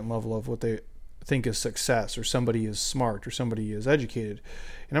to a certain level of what they think is success, or somebody is smart, or somebody is educated.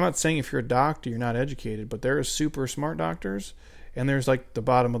 And I'm not saying if you're a doctor, you're not educated, but there are super smart doctors, and there's like the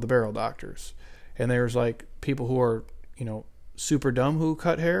bottom of the barrel doctors. And there's like people who are, super dumb who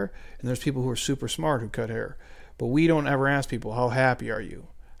cut hair, and there's people who are super smart who cut hair. But we don't ever ask people, how happy are you?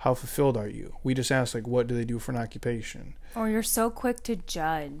 How fulfilled are you? We just ask, what do they do for an occupation? Or you're so quick to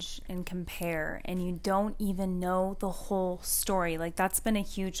judge and compare, and you don't even know the whole story. That's been a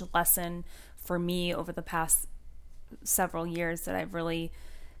huge lesson for me over the past several years that I've really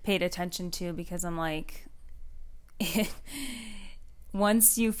paid attention to, because I'm like,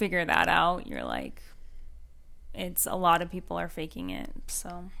 once you figure that out, you're like, it's a lot of people are faking it,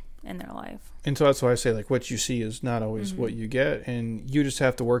 so, in their life. And so that's why I say, like, what you see is not always what you get, and you just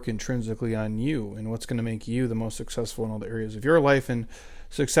have to work intrinsically on you and what's going to make you the most successful in all the areas of your life. And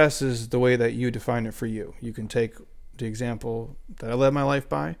success is the way that you define it for you. You can take the example that I led my life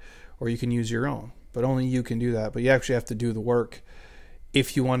by, or you can use your own, but only you can do that. But you actually have to do the work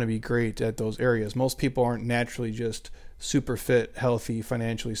if you want to be great at those areas. Most people aren't naturally just super fit, healthy,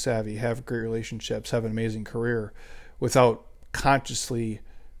 financially savvy, have great relationships, have an amazing career without consciously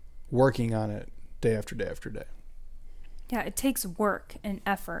working on it day after day after day. Yeah, it takes work and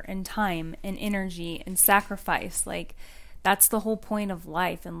effort and time and energy and sacrifice. Like, that's the whole point of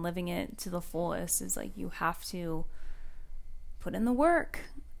life and living it to the fullest, is like, you have to put in the work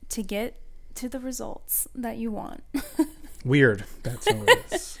to get to the results that you want. Weird. That's how it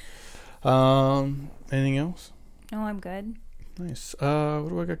is. Anything else? No, I'm good. Nice. What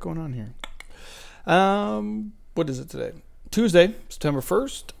do I got going on here? What is it today? Tuesday, September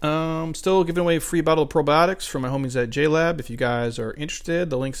 1st. Still giving away a free bottle of probiotics from my homies at JLab. If you guys are interested,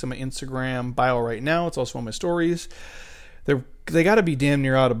 the link's in my Instagram bio right now. It's also on my stories. They got to be damn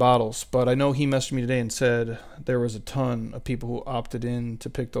near out of bottles, but I know he messaged me today and said there was a ton of people who opted in to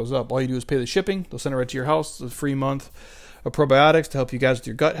pick those up. All you do is pay the shipping. They'll send it right to your house. It's a free month of probiotics to help you guys with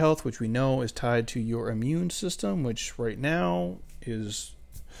your gut health, which we know is tied to your immune system, which right now is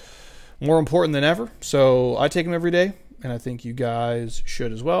more important than ever. So I take them every day, and I think you guys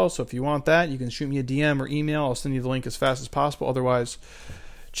should as well. So if you want that, you can shoot me a DM or email. I'll send you the link as fast as possible. Otherwise,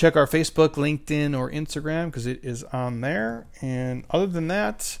 check our Facebook, LinkedIn, or Instagram, because it is on there. And other than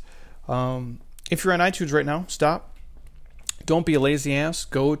that, if you're on iTunes right now, stop. Don't be a lazy ass.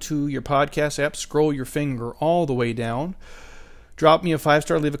 Go to your podcast app, scroll your finger all the way down. Drop me a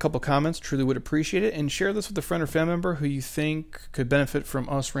 5-star, leave a couple comments. Truly would appreciate it. And share this with a friend or family member who you think could benefit from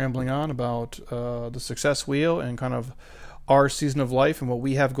us rambling on about the success wheel and kind of our season of life and what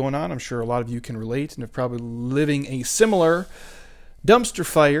we have going on. I'm sure a lot of you can relate and are probably living a similar dumpster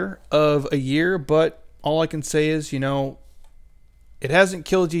fire of a year. But all I can say is, it hasn't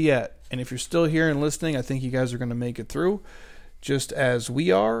killed you yet. And if you're still here and listening, I think you guys are going to make it through, just as we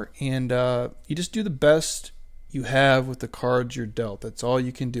are. And you just do the best you have with the cards you're dealt. That's all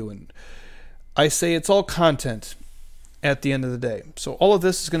you can do. And I say it's all content at the end of the day. So all of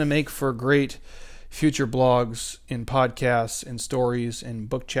this is going to make for great future blogs and podcasts and stories and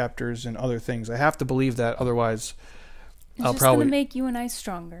book chapters and other things. I have to believe that. Otherwise, It's just going to make you and I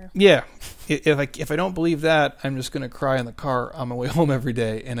stronger. Yeah. If I don't believe that, I'm just going to cry in the car on my way home every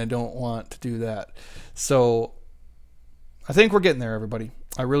day, and I don't want to do that. So I think we're getting there, everybody.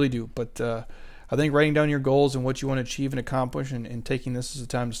 I really do. But I think writing down your goals and what you want to achieve and accomplish and taking this as a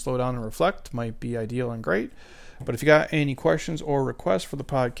time to slow down and reflect might be ideal and great. But if you got any questions or requests for the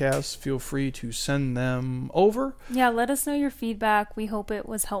podcast, feel free to send them over. Yeah, let us know your feedback. We hope it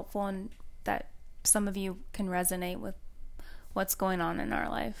was helpful and that some of you can resonate with what's going on in our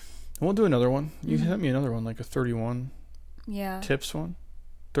life. And we'll do another one. You sent me another one, like a 31 tips one.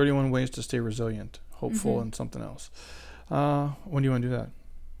 31 ways to stay resilient, hopeful, and something else. When do you want to do that?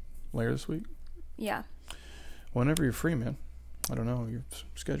 Later this week? Yeah. Whenever you're free, man. I don't know. Your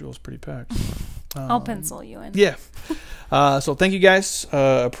schedule is pretty packed. I'll pencil you in. Yeah. So thank you guys.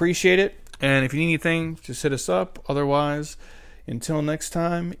 Appreciate it. And if you need anything, just hit us up. Otherwise, until next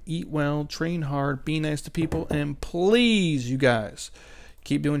time, eat well, train hard, be nice to people, and please, you guys,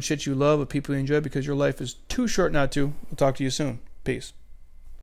 keep doing shit you love with people you enjoy, because your life is too short not to. We'll talk to you soon. Peace.